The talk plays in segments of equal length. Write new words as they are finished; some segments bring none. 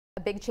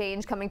Big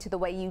change coming to the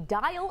way you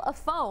dial a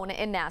phone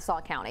in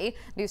Nassau County.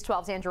 News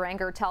 12's Andrew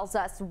Enger tells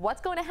us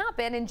what's going to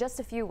happen in just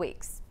a few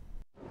weeks.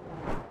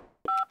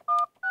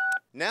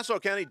 Nassau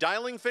County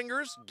dialing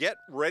fingers, get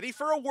ready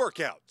for a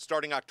workout.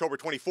 Starting October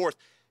 24th,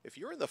 if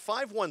you're in the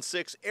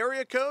 516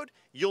 area code,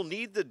 you'll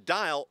need to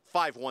dial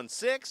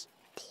 516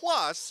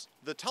 plus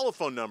the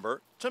telephone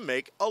number to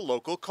make a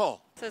local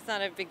call. So it's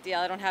not a big deal.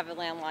 I don't have a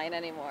landline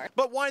anymore.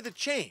 But why the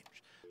change?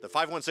 The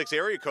 516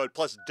 area code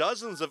plus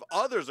dozens of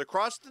others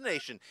across the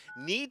nation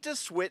need to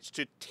switch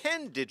to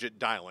 10-digit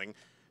dialing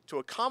to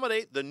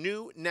accommodate the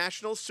new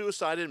National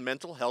Suicide and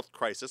Mental Health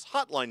Crisis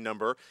hotline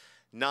number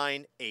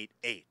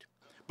 988.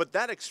 But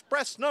that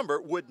express number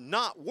would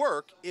not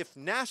work if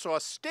Nassau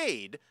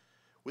stayed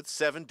with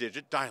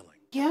 7-digit dialing.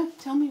 Yeah,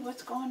 tell me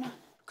what's going on.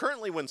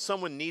 Currently, when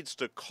someone needs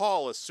to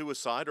call a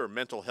suicide or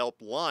mental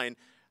health line,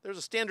 there's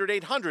a standard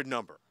 800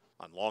 number.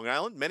 On Long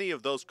Island, many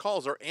of those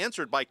calls are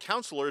answered by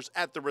counselors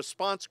at the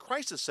Response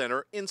Crisis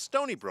Center in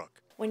Stony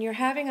Brook. When you're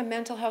having a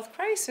mental health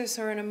crisis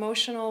or an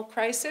emotional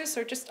crisis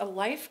or just a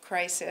life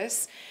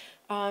crisis,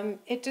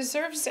 it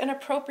deserves an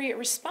appropriate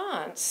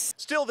response.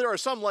 Still, there are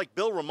some like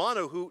Bill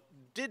Romano who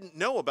didn't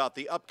know about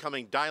the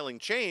upcoming dialing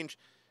change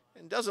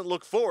and doesn't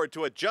look forward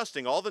to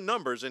adjusting all the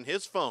numbers in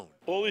his phone.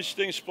 All these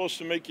things are supposed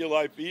to make your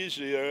life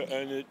easier,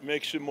 and it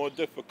makes it more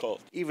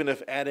difficult. Even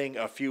if adding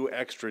a few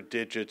extra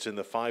digits in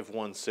the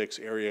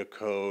 516 area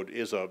code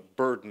is a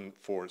burden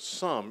for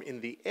some,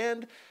 in the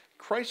end,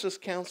 crisis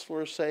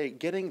counselors say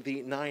getting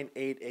the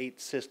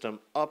 988 system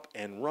up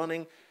and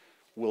running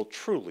will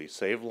truly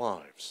save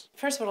lives.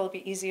 First of all, it'll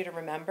be easier to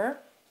remember.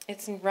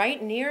 It's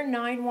right near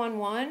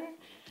 911.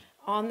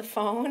 On the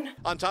phone.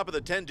 On top of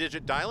the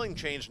 10-digit dialing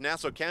change,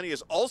 Nassau County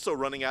is also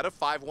running out of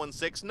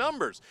 516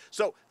 numbers.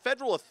 So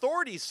federal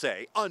authorities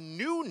say a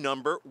new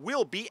number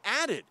will be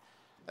added,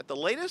 at the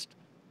latest,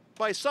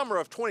 by summer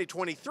of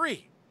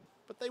 2023.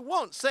 But they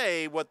won't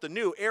say what the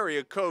new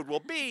area code will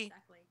be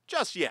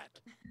just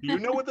yet. Do you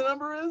know what the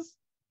number is?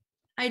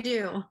 I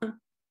do.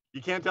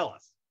 You can't tell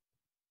us.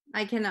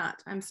 I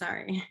cannot. I'm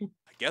sorry.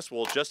 I guess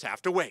we'll just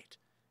have to wait.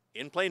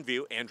 In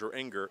Plainview, Andrew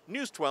Enger,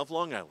 News 12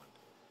 Long Island.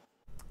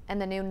 And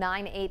the new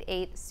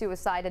 988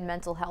 suicide and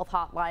mental health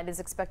hotline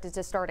is expected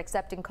to start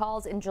accepting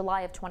calls in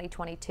July of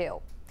 2022.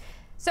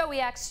 So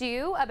we asked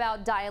you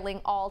about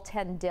dialing all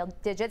 10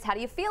 digits. How do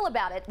you feel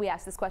about it? We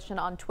asked this question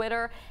on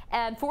Twitter,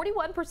 and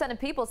 41% of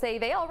people say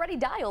they already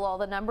dial all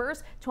the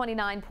numbers.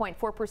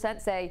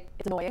 29.4% say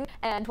it's annoying,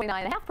 and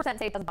 29.5%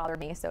 say it doesn't bother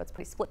me. So it's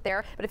pretty split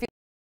there. But if you,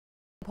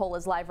 the poll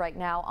is live right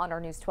now on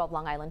our News 12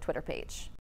 Long Island Twitter page.